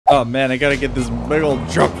Oh man, I gotta get this big old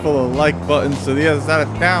truck full of like buttons to the other side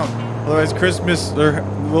of town. Otherwise Christmas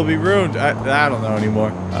will be ruined. I don't know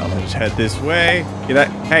anymore. I'll just head this way.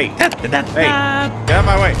 Hey, get out of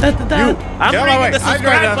my way. Get out of my way. I'm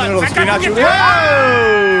right down the middle of the screen, not you.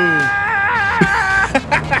 Whoa!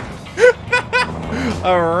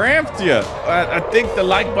 I ramped you. I think the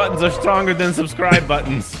like buttons are stronger than subscribe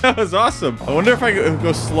buttons. That was awesome. I wonder if I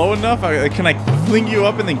go slow enough. Can I fling you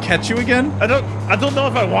up and then catch you again? I don't know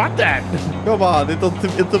if I want that. Come on, it'll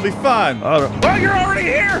be fun. Oh, you're already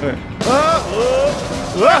here.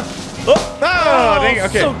 Dang it.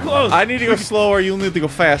 Okay. So close. I need to go slower. You'll need to go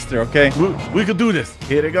faster. Okay. We could do this.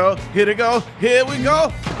 Here it go. Here it go. Here we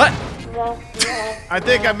go. I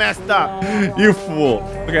think I messed up. You fool.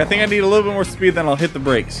 Okay, I think I need a little bit more speed, then I'll hit the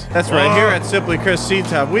brakes. That's right. Here at SimplyChris and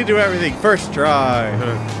Ctop, we do everything first try.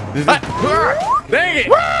 Dang it!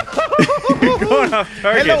 You're going off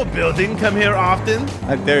target. Hello, building. Come here often.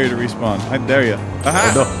 I dare you to respawn. I dare you.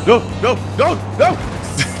 Aha. No. Oh, no.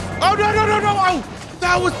 Oh,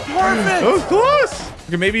 that was perfect. That was close.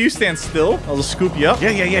 Okay, maybe you stand still. I'll just scoop you up.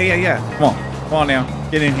 Yeah. Come on now.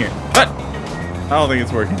 Get in here. I don't think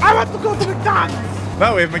it's working. I want to go to McDonald's.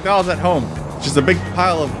 No, we have McDonald's at home. It's just a big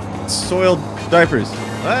pile of soiled diapers.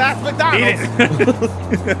 That's McDonald's.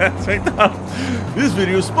 That's McDonald's. This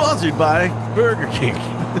video is sponsored by Burger King.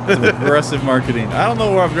 Some aggressive marketing. I don't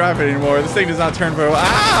know where I'm driving anymore. This thing does not turn very well.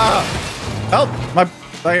 Ah! Help!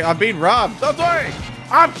 I'm being robbed. Don't worry.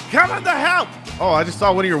 I'm coming to help. Oh, I just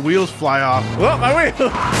saw one of your wheels fly off. Well, my wheel.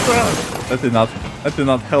 That did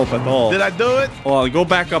not help at all. Did I do it? Well, go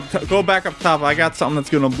back up top. I got something that's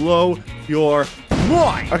gonna blow your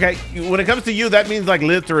mind. Okay, when it comes to you, that means like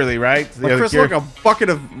literally, right? Chris, look, a bucket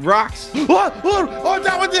of rocks. Oh,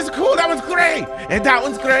 that one is cool. That one's great. And that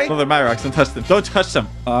one's great. No, they're my rocks. Don't touch them. Don't touch them.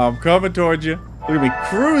 I'm coming towards you. Look at me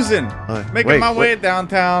cruising. Making my way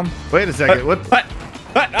downtown. Wait a second. What?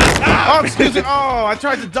 Oh, excuse me. Oh, I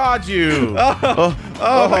tried to dodge you. Oh,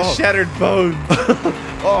 my shattered bones.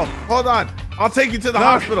 Oh, hold on. I'll take you to the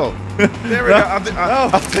hospital. There we go.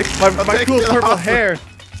 I'll take my cool purple hair.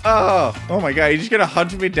 Oh my God! You're just gonna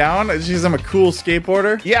hunt me down just because I'm a cool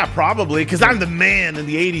skateboarder? Yeah, probably. Because I'm the man in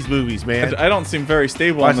the '80s movies, man. I don't seem very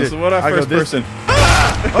stable on this. What a first person.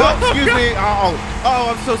 Oh, excuse me. Oh,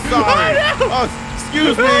 I'm so sorry. Oh,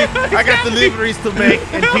 excuse me. I got deliveries to make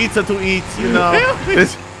and pizza to eat. You know.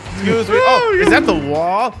 Excuse me. Oh, is that the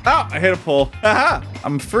wall? Oh, I hit a pole. Aha!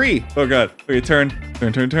 I'm free. Oh God. Okay, turn. Can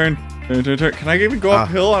I even go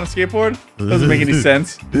uphill on a skateboard? Doesn't make any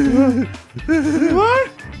sense. What?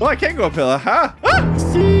 Well, I can't go uphill. Aha!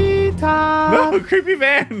 No, creepy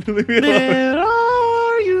van. Leave me alone. Where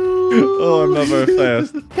are you? Oh, I'm not very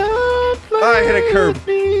fast. I hit a curb.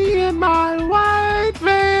 Me and my white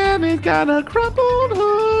van is got a crumpled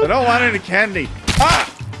hood. I don't want any candy. Ah!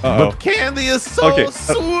 Uh-oh. But candy is so sweet.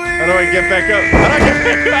 How do I get back up?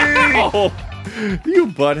 Oh, you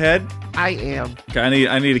butthead. I am. Okay,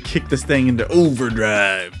 I need to kick this thing into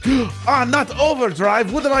overdrive. Not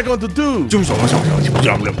overdrive. What am I going to do? I'm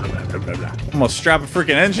gonna strap a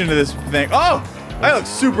freaking engine to this thing. Oh, that looks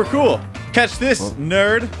super cool. Catch this,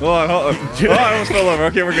 nerd. Oh, I almost fell over.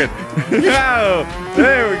 Okay, we're good. Oh,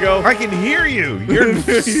 there we go. I can hear you. You're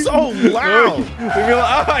so loud.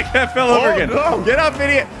 Oh, I fell over again. No. Get up,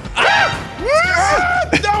 idiot. Ah!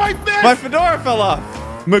 No, I missed. My fedora fell off.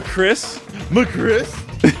 McChris.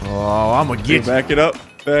 Oh, I'm gonna get you. Back it up.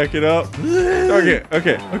 Okay.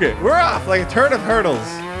 We're off like a turd of hurdles.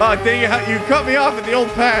 Oh, dang it. You cut me off at the old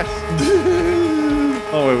pass.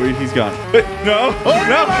 Oh, wait, he's gone. Wait, no.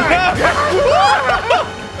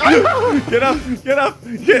 Get up.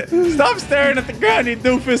 Stop staring at the ground, you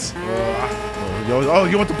doofus. Oh,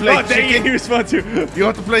 you want to play chicken? You respond to. You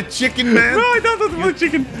want to play chicken, man? No, I don't want to play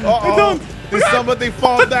chicken. I don't. Did somebody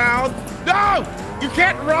fall down? No! You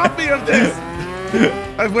can't rob me of this.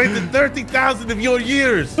 I've waited 30,000 of your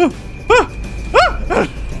years. That's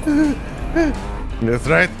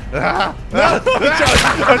right. No.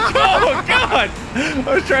 Oh, God. I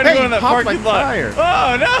was trying to go in that parking lot. Tire.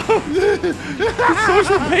 Oh, no. It's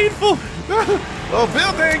so painful. Oh,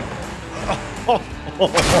 building.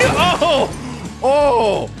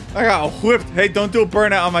 Oh, I got whipped. Hey, don't do a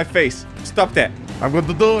burnout on my face. Stop that. I'm going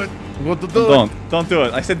to do it. Don't do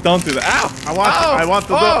it. I said don't do that. Ow. I want to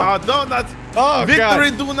do it. Donuts. Oh, Victory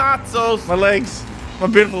God. do not so. My legs. My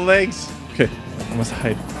beautiful legs. Okay. I must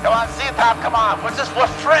hide. Come on, Ctop, come on. We're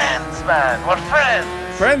friends, man. We're friends.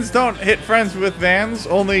 Friends don't hit friends with vans.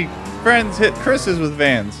 Only friends hit Chris's with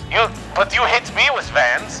vans. But you hit me with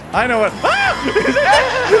vans. I know what. Ah!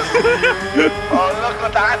 Oh, look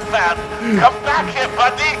at that van. Come back here,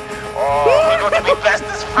 buddy. Oh, we're going to be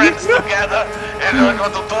bestest friends together. And we're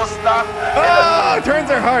going to do stuff. Oh, turns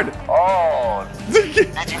are hard. Oh, did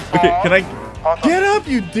you fall? Okay, can I get up,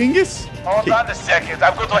 you dingus? Hold on a second.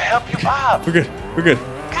 I'm going to help you up. We're good. We're good.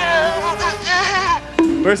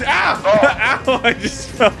 Where's ow? Ow! I just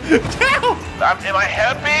fell. Ow! Am I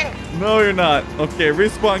helping? No, you're not. Okay,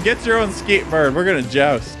 respawn. Get your own skateboard. We're gonna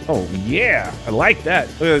joust. Oh, yeah. I like that.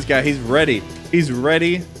 Look at this guy. He's ready. He's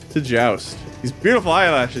ready to joust. He's beautiful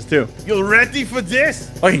eyelashes too. You ready for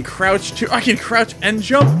this? I can crouch too. I can crouch and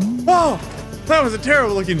jump. Oh, that was a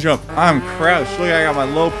terrible looking jump. I'm crouched. Look, I got my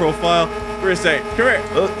low profile. For a sec. Come here.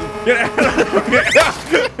 Get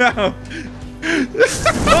out. No.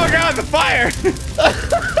 Oh God, the fire!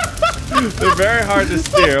 They're very hard to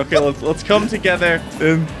steer. Okay, let's come together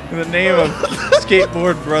in the name of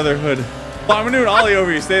skateboard brotherhood. Oh, I'm gonna do an ollie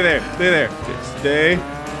over you. Stay there. Stay there. Okay, stay.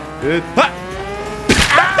 Good. Ha!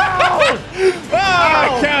 Ow!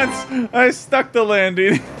 Oh, it counts. I stuck the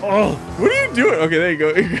landing. Oh, what are you doing? Okay, there you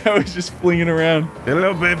go. I was just flinging around.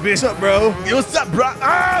 Hello, baby. What's up, bro? Yo, what's up, bro?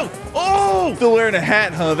 Ow! Oh! Still wearing a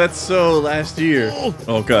hat, huh? That's so last year.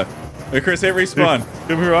 Oh God. Hey, Chris, hit respawn.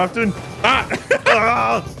 Come here often. Ah!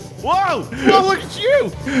 Whoa! Whoa, look at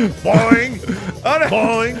you! Boing! Oh, no.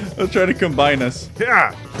 Boing! They'll try to combine us.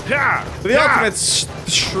 Yeah! Yeah! The ultimate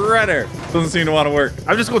shredder doesn't seem to want to work.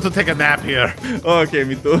 I'm just going to take a nap here. Oh, okay,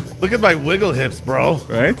 me too. Look at my wiggle hips, bro.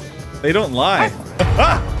 Right? They don't lie.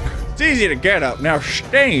 Ah! It's easy to get up. Now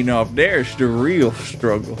staying up, there's the real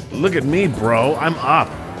struggle. Look at me, bro. I'm up.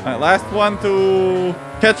 All right, last one to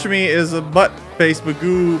catch me is a butt face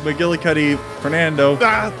Magoo McGillicuddy Fernando.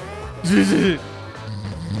 Ah.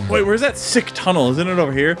 Wait, where's that sick tunnel? Isn't it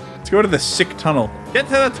over here? Let's go to the sick tunnel. Get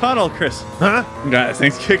to the tunnel, Chris. Huh? God, this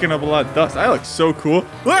thing's kicking up a lot of dust. I look so cool.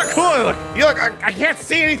 Look, cool I look. You look, I can't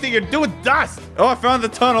see anything. You're doing dust. Oh, I found the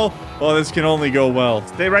tunnel. Oh, this can only go well.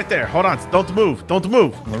 Stay right there. Hold on. Don't move. Don't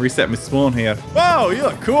move. I'm gonna reset my spawn here. Whoa, you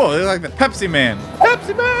look cool. You're like the Pepsi Man.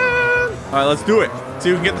 Pepsi Man. All right, let's do it. See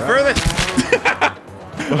who can get the furthest.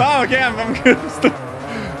 Oh, okay, I'm good.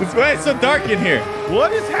 It's why it's so dark in here.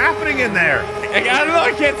 What is happening in there? I don't know.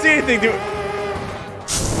 I can't see anything, dude.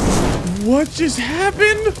 What just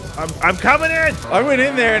happened? I'm coming in. I went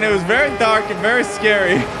in there and it was very dark and very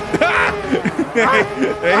scary. I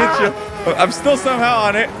hit you. I'm still somehow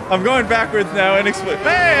on it. I'm going backwards now.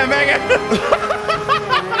 Hey, I'm back.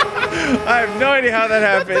 I have no idea how that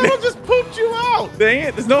happened. That just pooped you out. Dang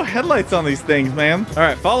it. There's no headlights on these things, man. All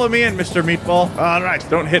right, follow me in, Mr. Meatball. All right.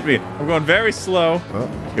 Don't hit me. I'm going very slow. Oh,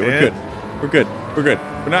 okay, we're good. We're good. We're good.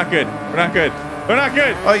 We're not good. We're not good. We're not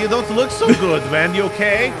good. Oh, you don't look so good, man. You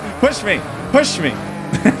okay? Push me. Push me.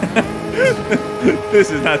 This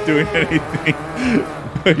is not doing anything.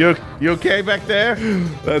 You okay back there?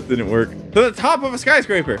 That didn't work. To the top of a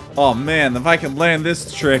skyscraper. Oh, man. If I can land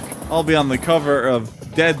this trick, I'll be on the cover of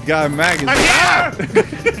Dead Guy magazine. I'm here!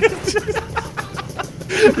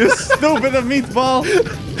 You stupid meatball.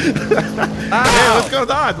 Hey, what's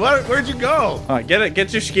going on? Where'd you go? All right, get it.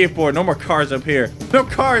 Get your skateboard. No more cars up here. No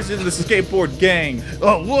cars in the skateboard gang.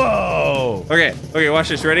 Oh, whoa! Okay, okay. Watch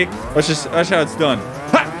this. Ready? Watch this. Watch how it's done.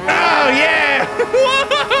 Ha! Oh yeah!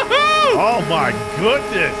 Oh my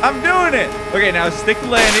goodness! I'm doing it. Okay, now stick the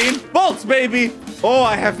landing. Bolts, baby. Oh,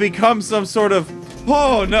 I have become some sort of.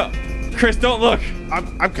 Oh no, Chris, don't look.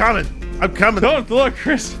 I'm coming. I'm coming. Don't look,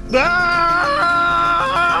 Chris. Ah!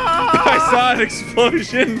 I saw an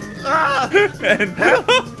explosion. And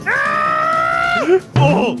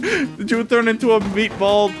oh, did you turn into a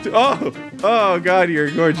meatball? Oh God, you're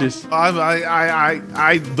gorgeous.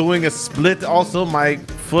 I'm doing a split. Also, my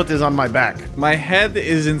foot is on my back. My head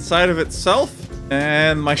is inside of itself,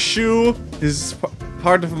 and my shoe is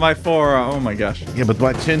part of my forearm. Oh my gosh. Yeah, but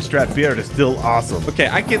my chin strap beard is still awesome. Okay,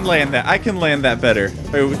 I can land that. I can land that better.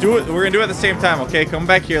 All right, we'll do it. We're gonna do it at the same time. Okay, come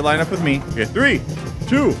back here. Line up with me. Okay, 3,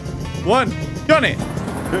 2, 1, gun it.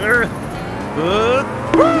 Oh,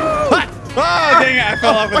 dang it. I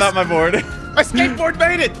fell off without my board. My skateboard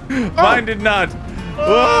made it. Mine did not.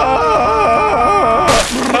 Oh.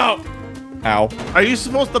 Ow. Are you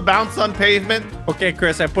supposed to bounce on pavement? Okay,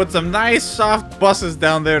 Chris, I put some nice soft buses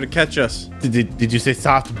down there to catch us. Did you say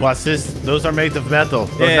soft buses? Those are made of metal.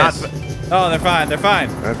 They're Yes. not. Oh, they're fine. They're fine.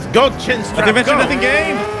 Let's go, chin strap. Adventure go. nothing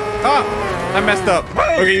gained. Oh, I messed up.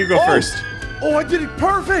 Okay, you go first. Oh, I did it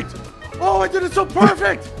perfect. Oh, I did it so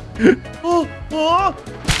perfect.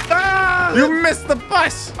 Ah! You missed the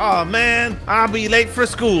bus. Oh, man. I'll be late for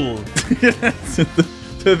school.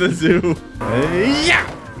 To the zoo. Yeah.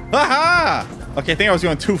 Haha. Okay, I think I was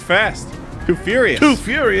going too fast. Too furious. Too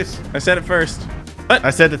furious. I said it first. I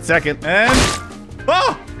said it second. And...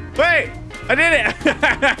 Oh! Wait! I did it!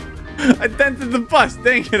 I dented the bus.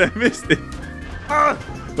 Dang it, I missed it. Oh,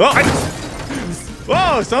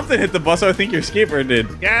 Whoa, something hit the bus. So I think your skateboard did.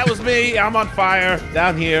 yeah, it was me. I'm on fire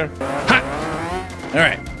down here. Ha! All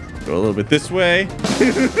right. Go a little bit this way.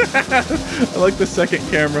 I like the second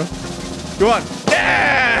camera. Go on.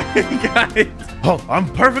 Yeah! Got it. Oh,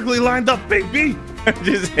 I'm perfectly lined up, baby.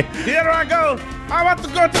 Just... Here I go. I want to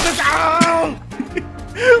go to this. Oh!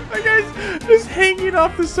 My guy's just hanging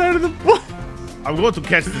off the side of the bus. I'm going to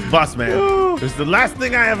catch this bus, man. Oh. It's the last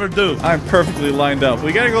thing I ever do. I'm perfectly lined up.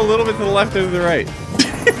 We gotta go a little bit to the left or to the right.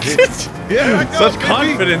 Here I go, Such baby.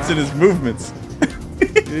 confidence in his movements.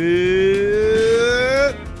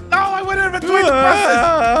 No, I went in between the buses.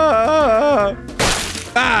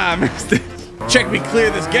 I missed it. Check me clear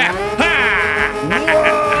this gap.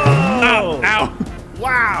 Whoa. Ow.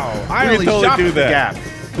 Wow. I We only can totally shot do the that. gap.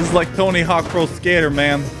 This is like Tony Hawk Pro Skater,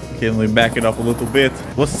 man. Okay, let me back it up a little bit.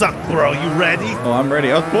 What's up, bro? You ready? Oh, I'm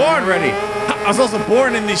ready. I was born ready. I was also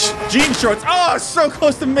born in these jean shorts. Oh, so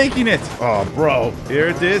close to making it. Oh, bro. Here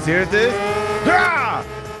it is. Here it is. Ah!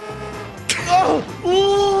 Oh!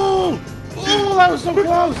 Ooh! Ooh, that was so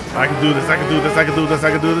close. I can do this. I can do this. I can do this.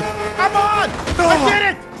 I can do this. I'm on! I did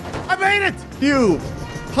it! I made it! You,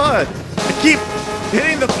 Pud. I keep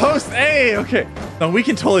hitting the post. Hey, okay. No, we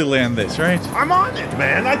can totally land this, right? I'm on it,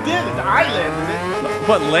 man. I did it. I landed it.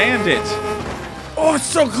 But land it. Oh, it's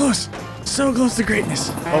so close. So close to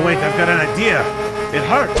greatness. Oh, wait. I've got an idea. It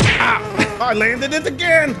hurts. Ah! I landed it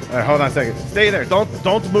again. All right, hold on a second. Stay there. Don't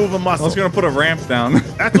move a I muscle. was going to put a ramp down.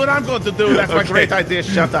 That's what I'm going to do. That's my Okay. great idea.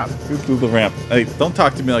 Shut up. Do the ramp. Hey, don't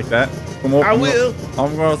talk to me like that. I will.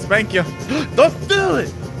 I'm going to spank you. Don't do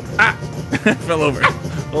it. Ah! Fell over.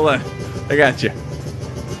 Hold on. I got you.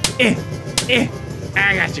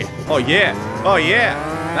 I got you. Oh, yeah. Oh, yeah.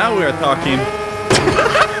 Now we are talking.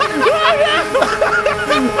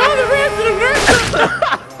 Oh, the ramp didn't work.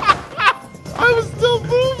 I was still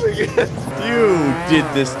moving it. You did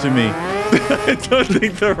this to me. I don't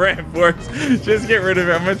think the ramp works. Just get rid of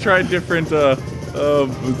it. I'm going to try a different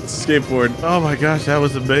skateboard. Oh my gosh, that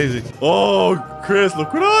was amazing. Oh, Chris,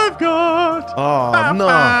 look what I've got. Oh no.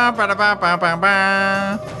 Wow.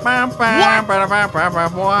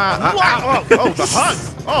 Oh, the hug.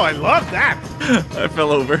 Oh, I love that. I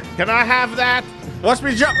fell over. Can I have that? Watch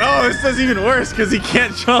me jump. Oh, this is even worse because he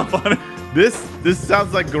can't jump on it. This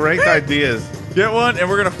sounds like great ideas. Get one, and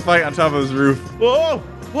we're going to fight on top of his roof. Whoa,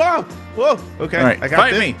 whoa, whoa. Okay, All right, I got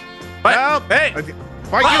fight this. me. Fight. Help. Hey. Fight you.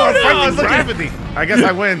 Oh, I'm no, I fighting was looking- gravity. I guess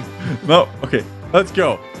I win. No, okay, let's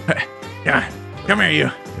go. Yeah, come here,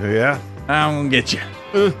 you. Yeah. I'm gonna get you.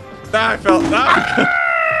 I fell.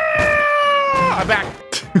 I'm back.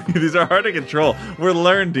 These are hard to control. We're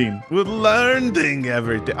learning. We're learning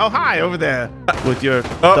everything. Oh, hi, over there. With your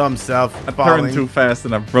dumb self I falling. turned too fast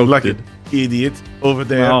and I broke Like it. an idiot over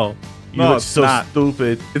there. No, You no, look it's so not.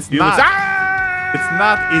 stupid. It's You not. look- It's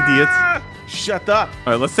not, idiot. Shut up.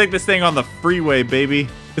 All right, let's take this thing on the freeway, baby.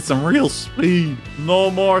 Get some real speed. No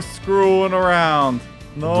more screwing around.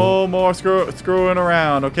 No more screwing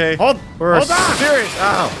around, okay? Hold on. Serious.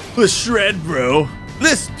 Ow. The shred, bro.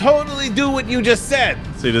 Let's totally do what you just said.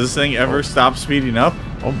 See, does this thing ever stop speeding up?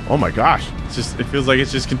 Oh my gosh. It's just, it feels like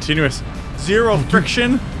it's just continuous. Zero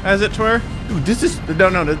friction, as it were. Dude, this is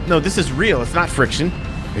no, this is real. It's not friction.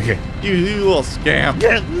 Okay. You little scam.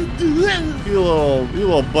 You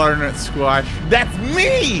little butternut squash. That's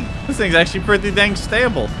me. This thing's actually pretty dang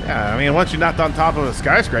stable. Yeah, I mean, once you're not on top of a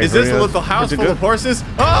skyscraper. Is this you a know, little house pretty full good. of horses?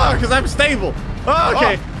 Oh, because I'm stable. Oh,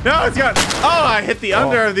 okay. No, it's got. Oh, I hit the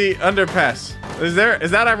under of the underpass. Is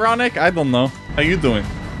that ironic? I don't know. How you doing?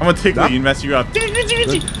 I'm gonna tickle you and mess you up.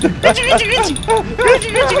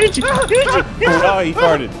 Oh, he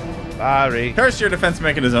farted. Sorry. Curse your defense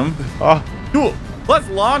mechanism. Oh, Cool. Let's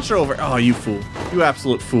launch over. Oh, you fool. You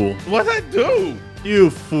absolute fool. what'd I do? You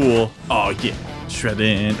fool. Oh, yeah.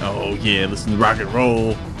 Shredding. Oh, yeah. Listen to rock and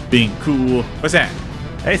roll. Being cool. What's that?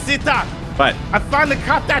 Hey, Ctop. What? I finally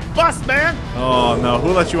caught that bus, man. Oh, no. Who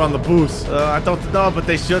let you on the boost? I don't know, but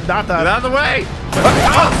they should not have. Get out of the way.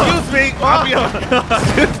 Oh, excuse me. I'll be on.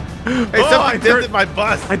 Hey, Oh, somebody dented my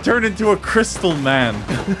bus. I turned into a crystal man.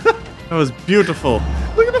 That was beautiful.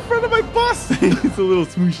 Look at the front of my bus. It's a little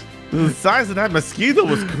smoosh. The size of that mosquito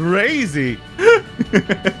was crazy.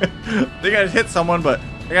 They gotta hit someone, but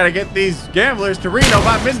I gotta get these gamblers to Reno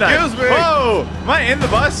by midnight. Excuse me. Whoa! Am I in the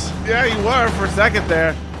bus? Yeah, you were for a second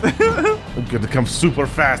there. I'm gonna come super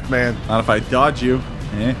fast, man. Not if I dodge you.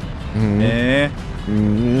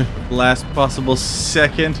 Last possible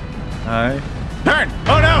second. I turn.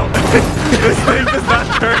 Oh no!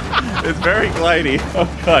 It's very glidey.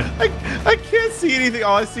 Oh, God. I can't see anything.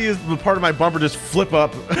 All I see is the part of my bumper just flip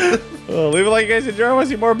up. Leave a like, guys. Enjoy. I want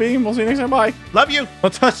to see more Beam. We'll see you next time. Bye. Love you.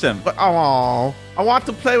 Don't touch them. But, oh, I want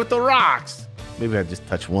to play with the rocks. Maybe I just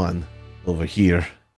touch one over here.